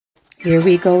Here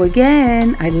we go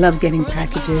again. I love getting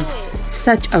packages.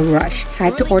 Such a rush.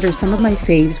 Had to order some of my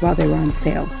faves while they were on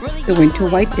sale. The winter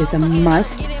white is a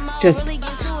must. Just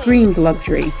screams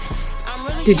luxury.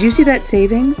 Did you see that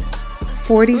savings?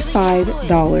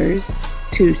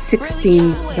 $45 to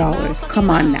 $16. Come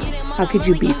on now. How could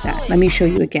you beat that? Let me show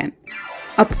you again.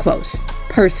 Up close.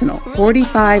 Personal.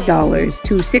 $45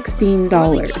 to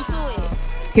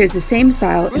 $16. Here's the same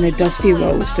style in a dusty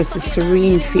rose. Just a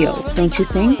serene feel, don't you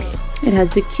think? It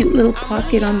has the cute little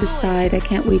pocket on the side. I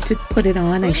can't wait to put it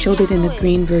on. I showed it in a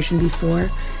green version before,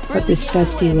 but this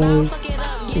dusty rose,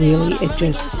 really, it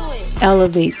just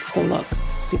elevates the look.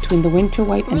 Between the winter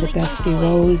white and the dusty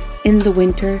rose in the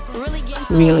winter,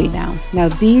 really now. Now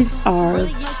these are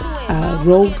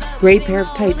rogue gray pair of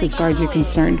tights as far as you're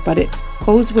concerned, but it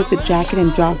goes with the jacket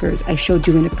and joggers I showed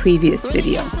you in a previous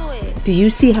video. Do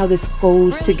you see how this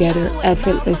goes together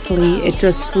effortlessly? It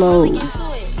just flows.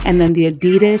 And then the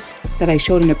Adidas that I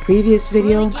showed in a previous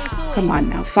video, come on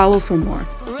now, follow for more.